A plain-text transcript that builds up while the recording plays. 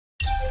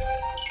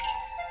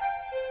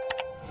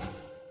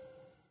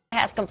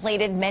has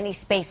completed many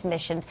space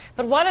missions,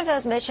 but one of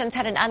those missions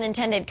had an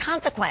unintended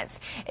consequence.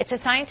 It's a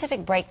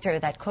scientific breakthrough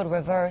that could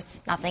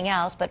reverse nothing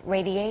else but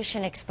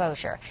radiation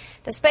exposure.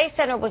 The Space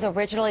Center was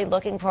originally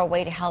looking for a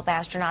way to help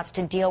astronauts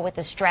to deal with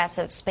the stress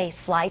of space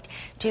flight.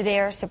 To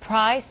their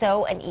surprise,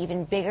 though, an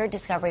even bigger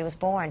discovery was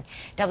born.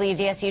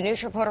 WDSU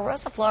News reporter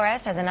Rosa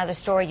Flores has another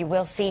story you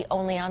will see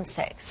only on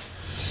 6.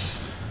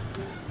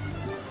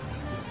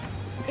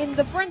 In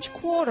the French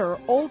Quarter,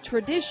 old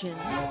traditions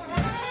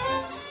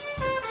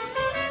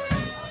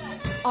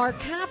are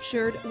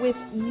captured with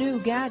new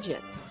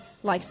gadgets,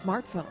 like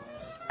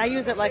smartphones. I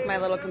use it like my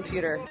little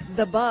computer.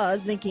 The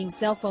buzz linking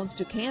cell phones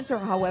to cancer,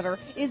 however,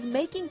 is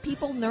making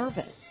people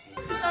nervous.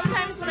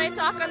 Sometimes when I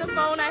talk on the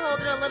phone, I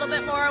hold it a little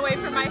bit more away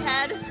from my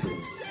head,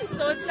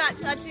 so it's not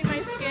touching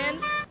my skin.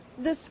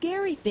 The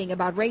scary thing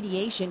about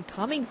radiation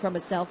coming from a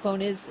cell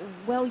phone is,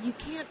 well, you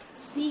can't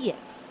see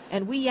it.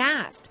 And we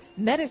asked,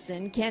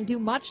 medicine can't do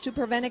much to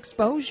prevent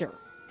exposure.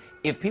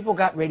 If people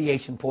got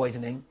radiation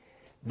poisoning,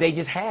 they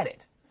just had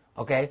it,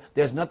 okay?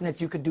 There's nothing that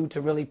you could do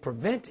to really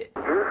prevent it.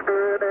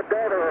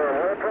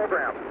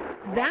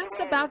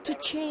 That's about to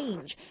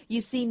change.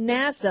 You see,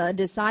 NASA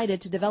decided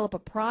to develop a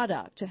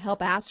product to help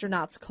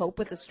astronauts cope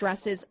with the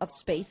stresses of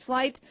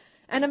spaceflight.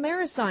 And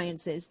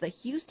AmeriSciences, the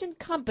Houston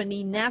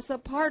company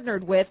NASA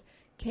partnered with,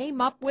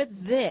 came up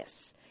with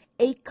this.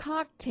 A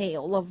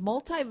cocktail of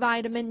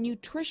multivitamin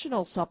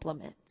nutritional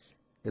supplements.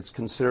 It's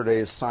considered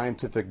a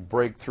scientific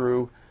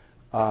breakthrough,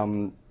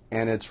 and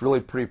it's really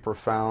pretty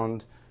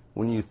profound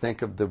when you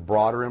think of the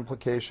broader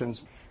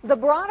implications. The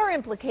broader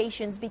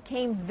implications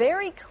became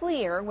very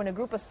clear when a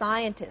group of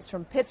scientists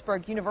from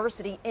Pittsburgh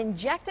University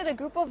injected a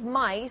group of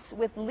mice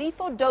with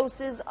lethal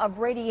doses of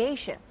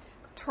radiation.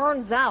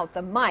 Turns out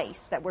the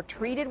mice that were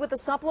treated with the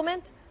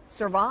supplement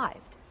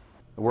survived.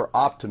 We're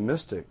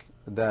optimistic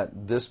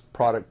that this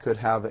product could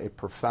have a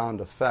profound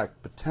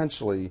effect,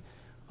 potentially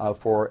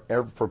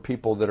for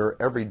people that are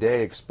every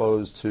day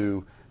exposed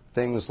to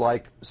things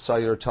like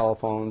cellular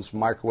telephones,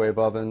 microwave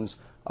ovens,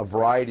 a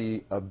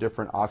variety of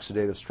different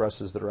oxidative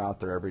stresses that are out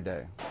there every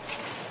day.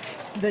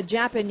 The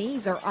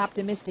Japanese are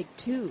optimistic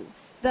too.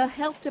 The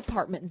health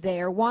department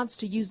there wants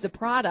to use the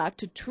product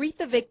to treat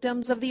the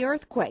victims of the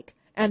earthquake,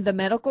 and the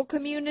medical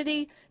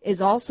community is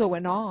also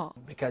in awe.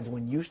 Because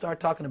when you start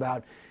talking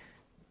about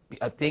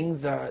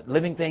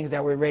living things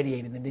that were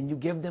irradiated, and then you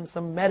give them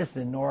some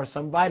medicine or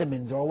some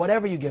vitamins or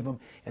whatever you give them,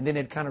 and then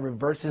it kind of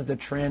reverses the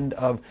trend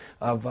of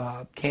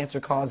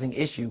cancer-causing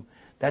issue.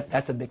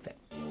 That's a big thing.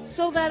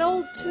 So that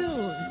old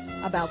tune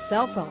about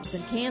cell phones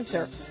and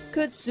cancer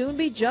could soon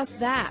be just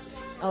that,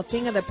 a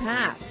thing of the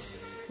past,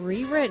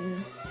 rewritten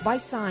by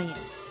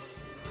science.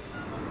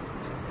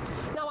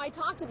 I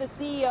talked to the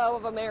CEO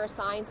of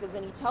AmeriSciences,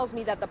 and he tells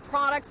me that the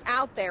products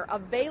out there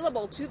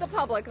available to the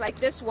public, like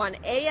this one,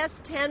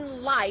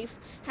 AS10 Life,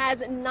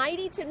 has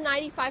 90 to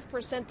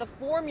 95% the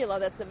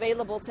formula that's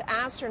available to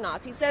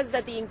astronauts. He says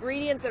that the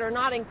ingredients that are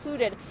not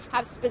included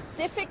have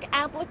specific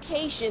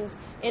applications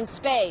in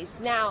space.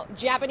 Now,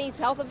 Japanese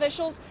health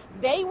officials,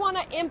 they want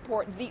to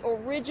import the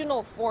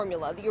original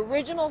formula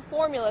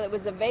that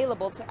was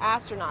available to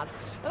astronauts.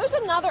 Now, there's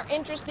another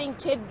interesting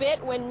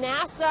tidbit. When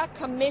NASA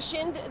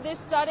commissioned this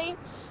study,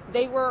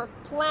 they were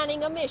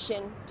planning a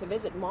mission to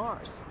visit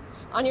Mars.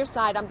 On your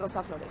side, I'm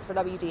Rosa Flores for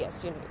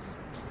WDSU News.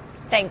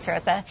 Thanks,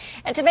 Rosa.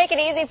 And to make it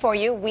easy for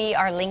you, we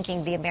are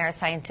linking the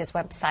AmeriSciences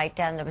website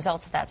and the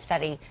results of that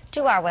study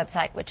to our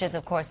website, which is,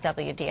 of course,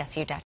 WDSU.com.